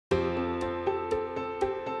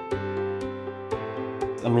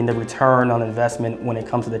I mean, the return on investment when it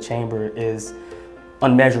comes to the chamber is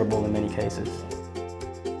unmeasurable in many cases.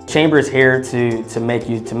 Chamber is here to make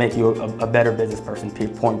you a better business person,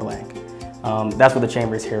 point blank. That's what the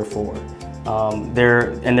chamber is here for.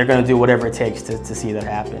 They're going to do whatever it takes to see that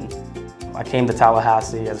happen. I came to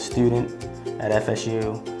Tallahassee as a student at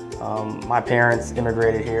FSU. My parents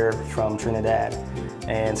immigrated here from Trinidad,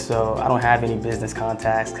 and so I don't have any business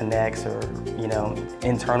contacts, connects, or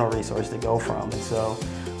internal resources to go from. And so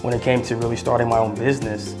when it came to really starting my own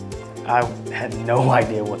business, I had no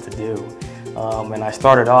idea what to do. And I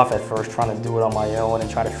started off at first trying to do it on my own and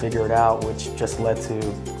try to figure it out, which just led to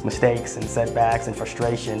mistakes and setbacks and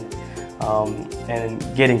frustration.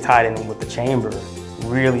 And getting tied in with the chamber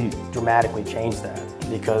really dramatically changed that,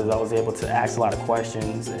 because I was able to ask a lot of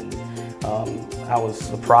questions, and I was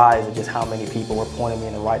surprised at just how many people were pointing me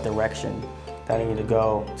in the right direction that I needed to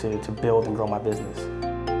go to build and grow my business.